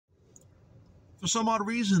For some odd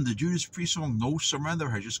reason, the Judas Priest song No Surrender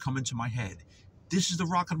has just come into my head. This is the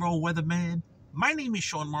Rock and Roll Weatherman. My name is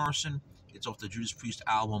Sean Morrison. It's off the Judas Priest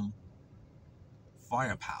album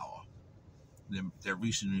Firepower, their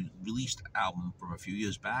recently released album from a few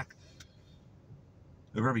years back.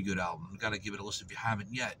 A very good album. You gotta give it a listen if you haven't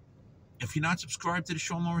yet. If you're not subscribed to the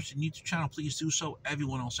Sean Morrison YouTube channel, please do so.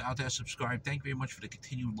 Everyone else out there, subscribe. Thank you very much for the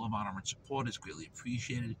continued love, honor, and support. It's greatly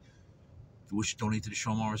appreciated. If you wish to donate to the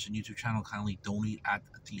Sean Morrison YouTube channel, kindly donate at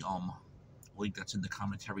the link that's in the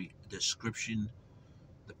commentary description,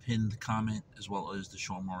 the pinned comment, as well as the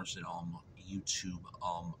Sean Morrison YouTube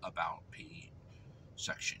about page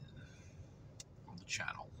section of the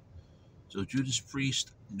channel. So Judas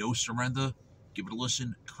Priest, No Surrender. Give it a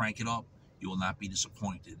listen. Crank it up. You will not be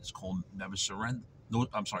disappointed. It's called Never Surrender. No,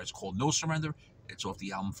 I'm sorry. It's called No Surrender. It's off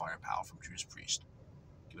the album Firepower from Judas Priest.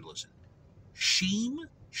 Give it a listen. Shame,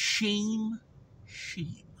 shame,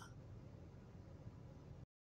 shame.